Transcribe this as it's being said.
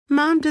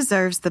Mom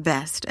deserves the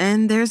best,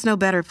 and there's no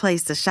better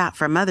place to shop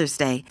for Mother's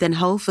Day than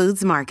Whole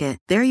Foods Market.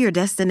 They're your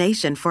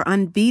destination for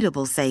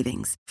unbeatable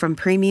savings, from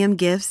premium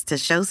gifts to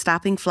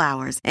show-stopping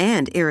flowers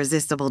and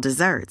irresistible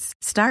desserts.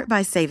 Start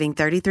by saving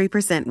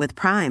 33% with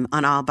Prime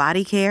on all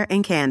body care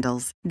and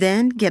candles.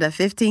 Then get a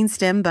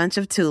 15-stem bunch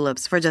of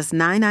tulips for just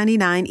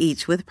 $9.99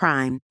 each with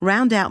Prime.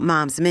 Round out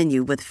Mom's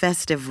menu with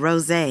festive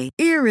rosé,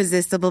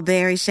 irresistible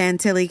berry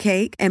chantilly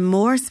cake, and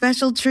more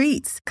special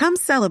treats. Come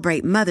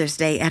celebrate Mother's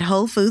Day at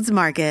Whole Foods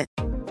Market.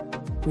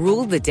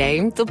 Rule the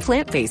day the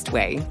plant-based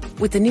way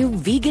with the new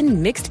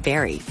vegan mixed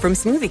berry from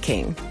Smoothie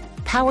King.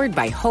 Powered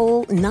by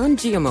whole,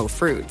 non-GMO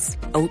fruits,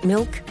 oat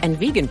milk, and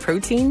vegan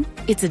protein,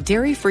 it's a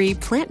dairy-free,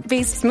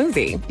 plant-based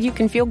smoothie you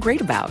can feel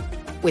great about.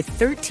 With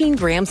 13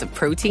 grams of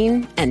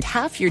protein and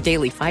half your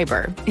daily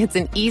fiber, it's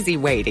an easy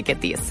way to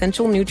get the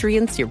essential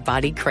nutrients your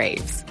body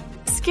craves.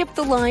 Skip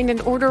the line and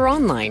order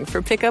online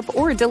for pickup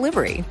or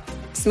delivery.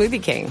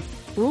 Smoothie King.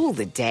 Rule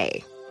the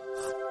day.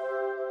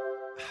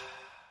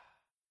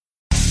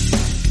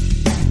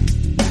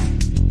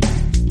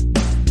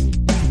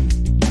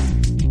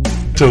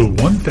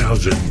 Episode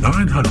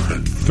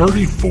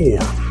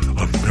 1934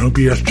 of No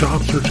BS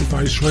Job Search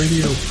Advice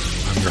Radio.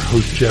 I'm your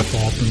host, Jeff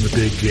Altman, the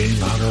Big Game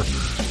Hunter,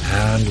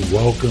 and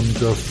welcome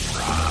to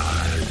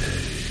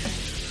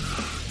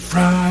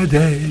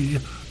Friday.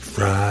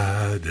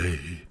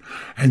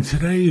 And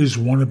today is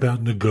one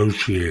about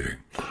negotiating.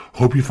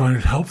 Hope you find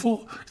it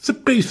helpful. It's a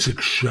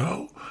basic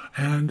show,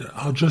 and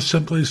I'll just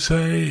simply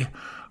say,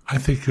 I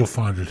think you'll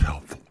find it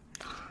helpful.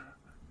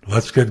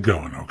 Let's get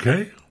going,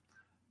 okay?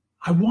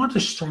 I want to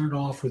start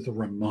off with a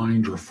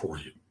reminder for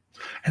you.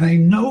 And I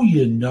know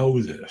you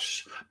know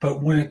this,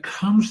 but when it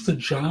comes to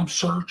job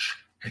search,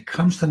 it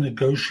comes to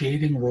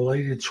negotiating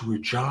related to a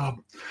job,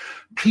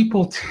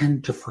 people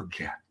tend to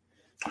forget.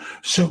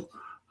 So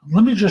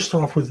let me just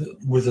start off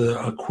with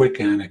a quick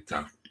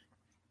anecdote.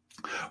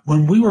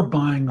 When we were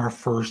buying our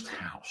first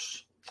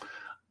house,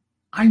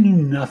 I knew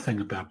nothing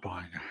about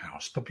buying a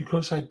house, but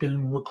because I'd been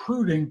in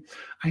recruiting,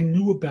 I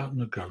knew about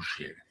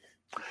negotiating.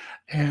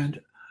 And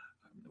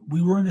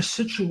we were in a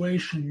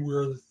situation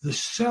where the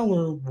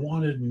seller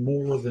wanted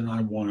more than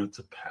I wanted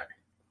to pay.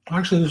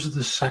 Actually, this is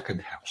the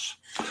second house.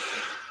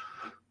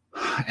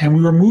 And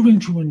we were moving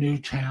to a new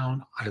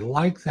town. I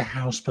liked the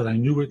house, but I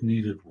knew it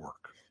needed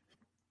work.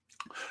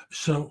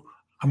 So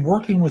I'm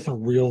working with a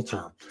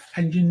realtor,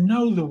 and you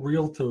know the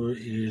realtor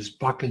is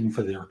bucking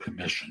for their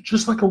commission,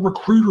 just like a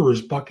recruiter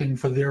is bucking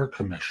for their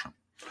commission.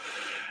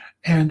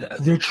 And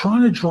they're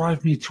trying to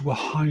drive me to a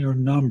higher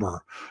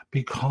number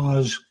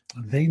because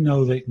they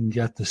know they can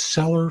get the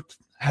seller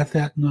at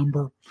that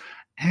number.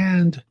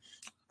 And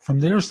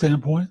from their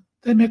standpoint,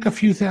 they make a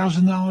few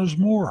 $1,000s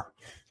more.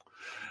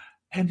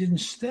 And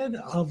instead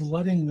of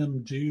letting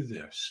them do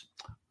this,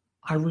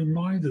 I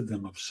reminded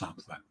them of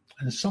something.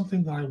 And it's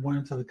something that I went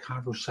into the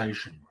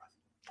conversation with.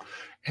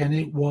 And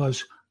it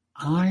was,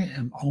 I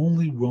am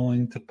only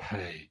willing to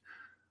pay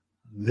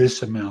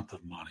this amount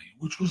of money,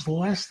 which was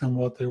less than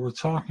what they were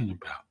talking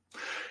about.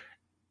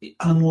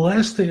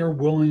 Unless they are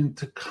willing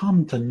to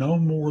come to no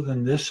more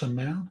than this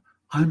amount,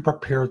 I'm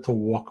prepared to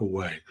walk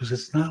away because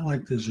it's not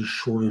like there's a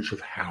shortage of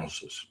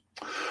houses.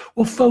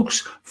 Well,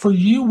 folks, for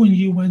you, when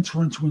you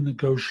enter into a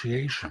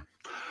negotiation,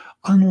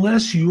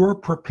 unless you're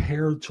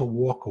prepared to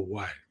walk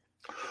away,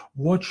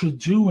 what you're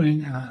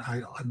doing, and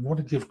I want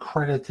to give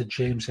credit to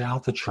James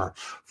Altucher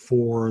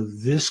for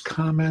this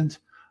comment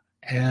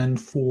and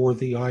for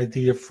the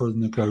idea for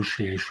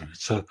negotiation.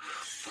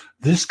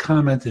 This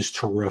comment is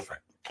terrific.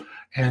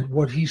 And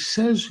what he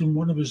says in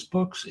one of his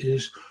books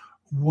is,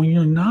 when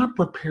you're not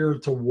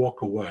prepared to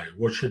walk away,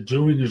 what you're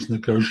doing is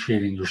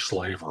negotiating your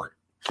slavery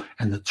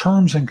and the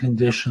terms and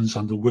conditions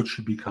under which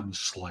you become a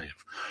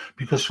slave.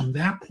 Because from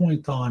that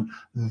point on,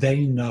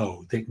 they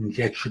know they can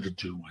get you to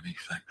do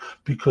anything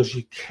because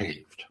you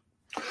caved.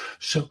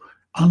 So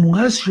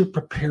unless you're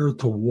prepared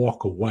to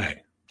walk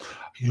away,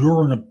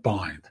 you're in a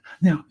bind.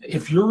 Now,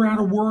 if you're out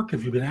of work,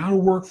 if you've been out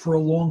of work for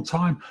a long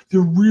time, there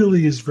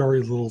really is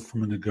very little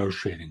from a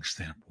negotiating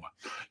standpoint.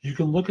 You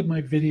can look at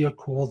my video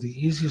called The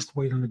Easiest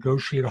Way to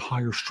Negotiate a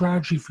Higher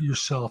Strategy for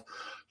Yourself.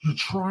 You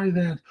try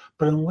that,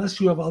 but unless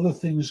you have other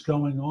things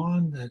going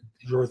on that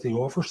you're at the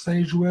offer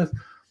stage with,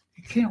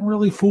 you can't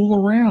really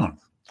fool around.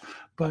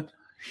 But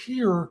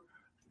here,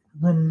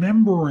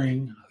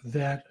 remembering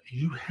that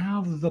you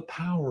have the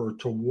power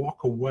to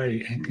walk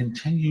away and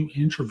continue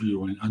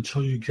interviewing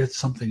until you get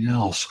something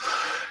else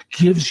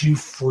gives you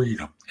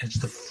freedom. It's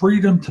the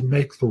freedom to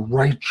make the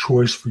right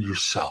choice for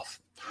yourself.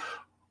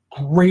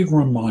 Great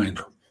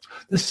reminder.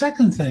 The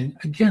second thing,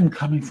 again,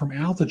 coming from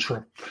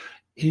Altucher,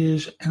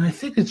 is, and I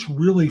think it's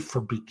really for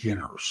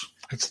beginners.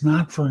 It's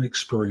not for an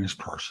experienced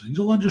person.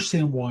 You'll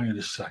understand why in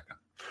a second.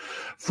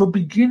 For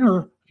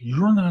beginner,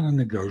 you're not a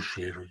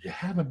negotiator. You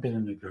haven't been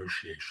in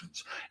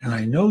negotiations. And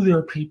I know there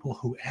are people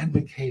who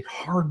advocate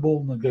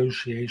hardball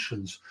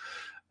negotiations,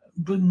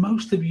 but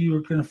most of you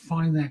are going to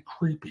find that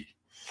creepy.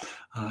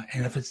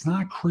 And if it's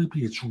not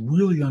creepy, it's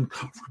really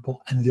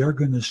uncomfortable, and they're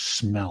going to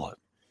smell it.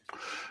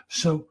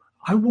 So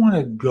I want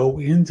to go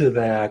into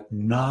that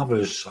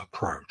novice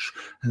approach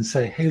and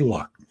say, hey,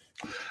 look,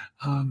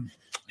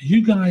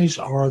 you guys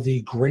are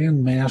the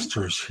grand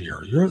masters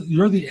here.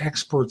 You're the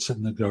experts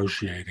in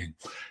negotiating,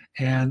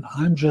 and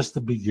I'm just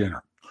a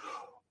beginner.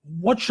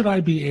 What should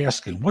I be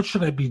asking? What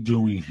should I be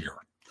doing here?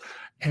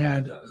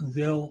 And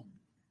they'll,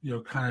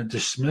 kind of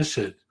dismiss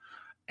it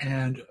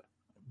and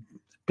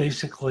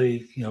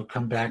basically,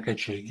 come back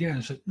at you again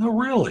and say, no,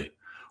 really,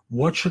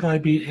 what should I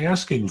be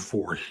asking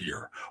for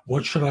here?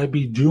 What should I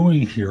be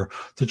doing here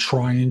to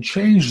try and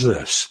change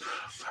this?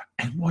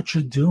 And what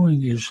you're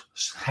doing is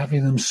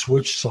having them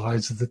switch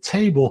sides of the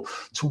table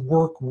to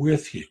work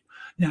with you.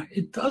 Now,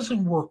 it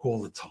doesn't work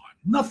all the time.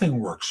 Nothing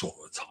works all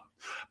the time.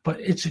 But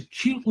it's a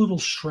cute little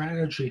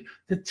strategy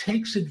that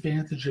takes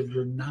advantage of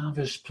your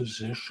novice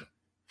position.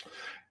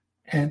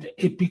 And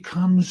it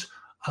becomes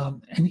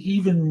an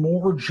even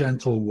more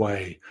gentle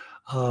way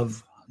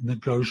of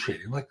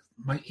negotiating. Like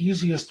my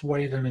easiest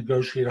way to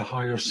negotiate a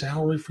higher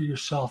salary for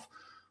yourself,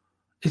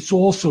 it's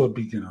also a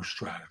beginner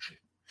strategy.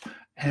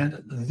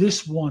 And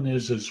this one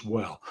is as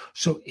well.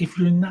 So if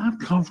you're not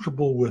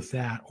comfortable with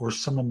that or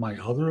some of my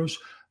others,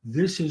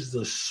 this is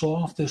the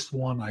softest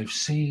one I've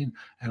seen,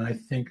 and I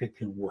think it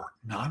can work.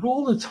 Not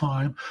all the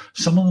time.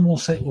 Some of them will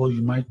say, well,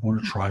 you might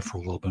want to try for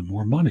a little bit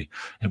more money,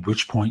 at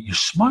which point you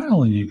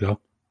smile and you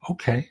go,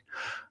 okay,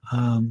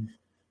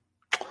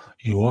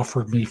 you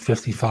offered me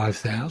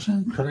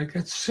 $55,000. Could I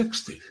get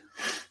 60?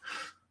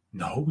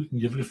 No, we can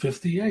give you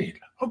 58.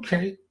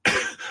 Okay.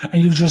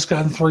 And you've just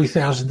gotten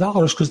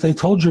 $3,000 because they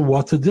told you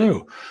what to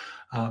do.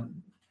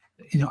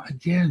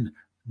 Again,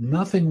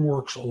 nothing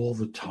works all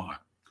the time.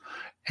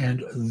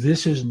 And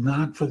this is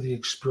not for the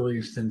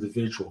experienced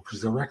individual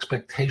because their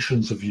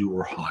expectations of you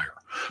are higher.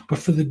 But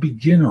for the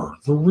beginner,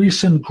 the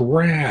recent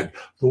grad,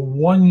 the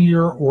 1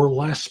 year or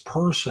less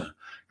person,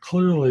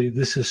 clearly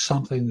this is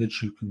something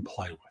that you can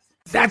play with.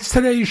 That's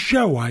today's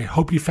show. I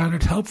hope you found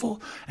it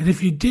helpful. And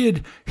if you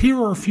did, here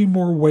are a few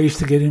more ways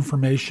to get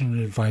information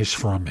and advice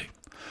from me.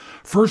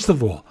 First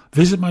of all,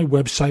 visit my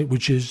website,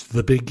 which is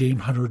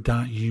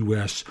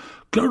thebiggamehunter.us.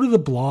 Go to the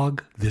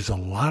blog. There's a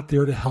lot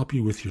there to help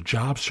you with your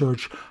job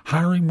search,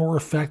 hiring more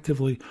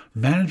effectively,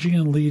 managing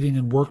and leading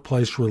in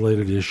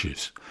workplace-related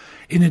issues.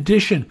 In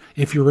addition,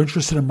 if you're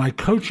interested in my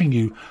coaching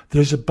you,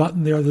 there's a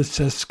button there that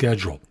says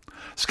schedule.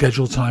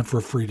 Schedule time for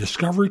a free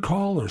discovery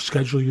call or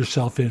schedule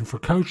yourself in for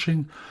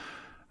coaching.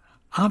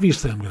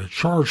 Obviously, I'm going to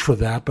charge for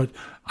that, but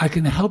I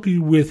can help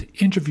you with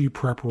interview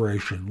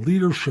preparation,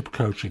 leadership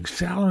coaching,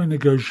 salary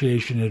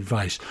negotiation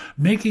advice,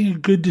 making a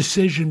good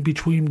decision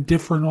between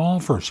different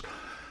offers,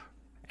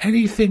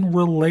 anything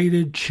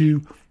related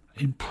to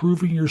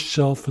improving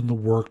yourself in the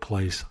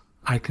workplace,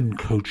 I can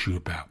coach you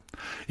about.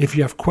 If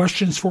you have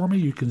questions for me,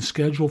 you can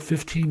schedule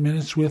 15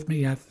 minutes with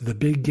me at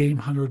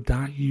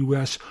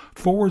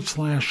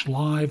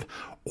thebiggamehunter.us/live,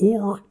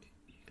 or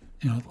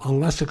a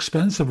less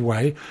expensive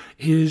way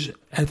is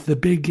at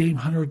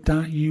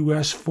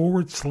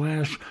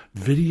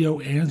thebiggamehunter.us/video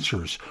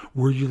answers,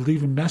 where you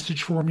leave a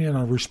message for me and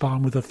I'll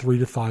respond with a 3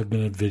 to 5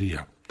 minute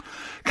video.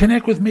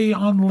 Connect with me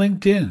on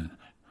LinkedIn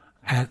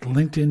at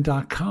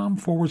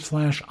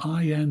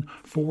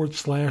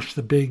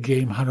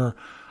linkedin.com/IN/thebiggamehunter.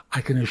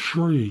 I can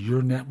assure you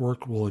your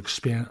network will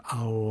expand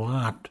a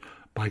lot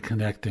by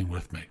connecting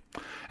with me.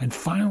 And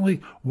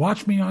finally,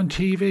 watch me on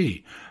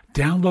TV.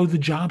 Download the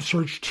Job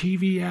Search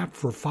TV app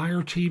for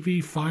Fire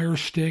TV, Fire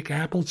Stick,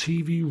 Apple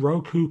TV,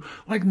 Roku,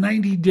 like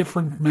 90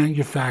 different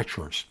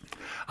manufacturers.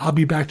 I'll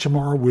be back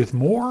tomorrow with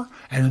more,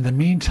 and in the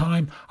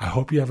meantime, I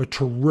hope you have a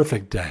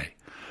terrific day.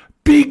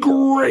 Be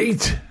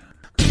great!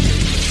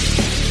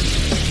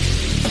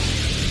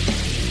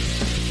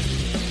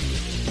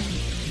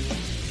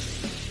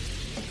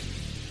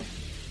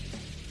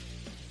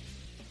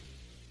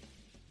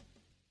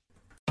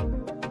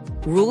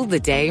 Rule the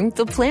day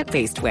the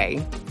plant-based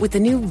way with the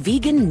new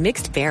vegan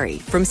mixed berry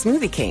from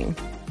Smoothie King.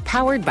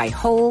 Powered by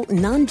whole,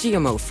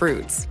 non-GMO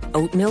fruits,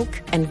 oat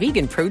milk, and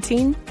vegan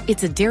protein,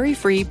 it's a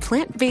dairy-free,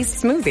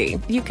 plant-based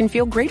smoothie you can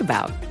feel great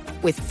about.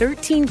 With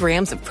 13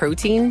 grams of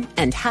protein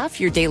and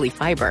half your daily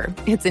fiber,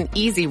 it's an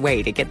easy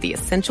way to get the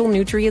essential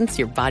nutrients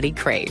your body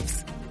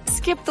craves.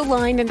 Skip the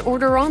line and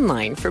order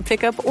online for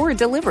pickup or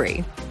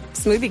delivery.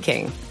 Smoothie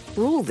King.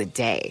 Rule the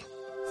day.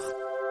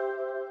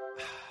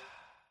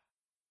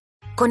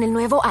 Con el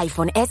nuevo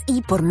iPhone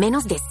SE por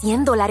menos de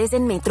 $100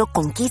 en Metro,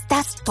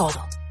 conquistas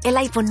todo. El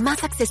iPhone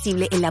más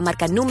accesible en la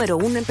marca número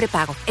 1 en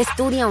prepago.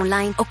 Estudia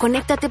online o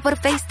conéctate por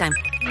FaceTime.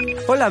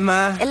 Hola,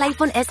 ma. El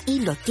iPhone SE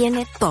lo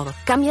tiene todo.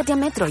 Cámbiate a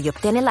Metro y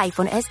obtén el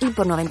iPhone SE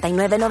por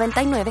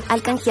 $99.99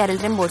 al canjear el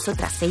reembolso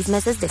tras 6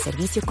 meses de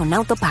servicio con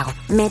autopago.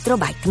 Metro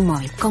by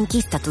T-Mobile.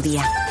 Conquista tu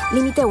día.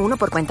 Límite 1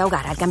 por cuenta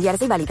hogar al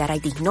cambiarse y validar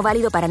ID. No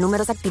válido para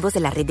números activos de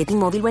la red de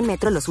T-Mobile o en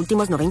Metro los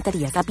últimos 90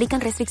 días.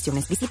 Aplican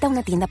restricciones. Visita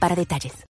una tienda para detalles.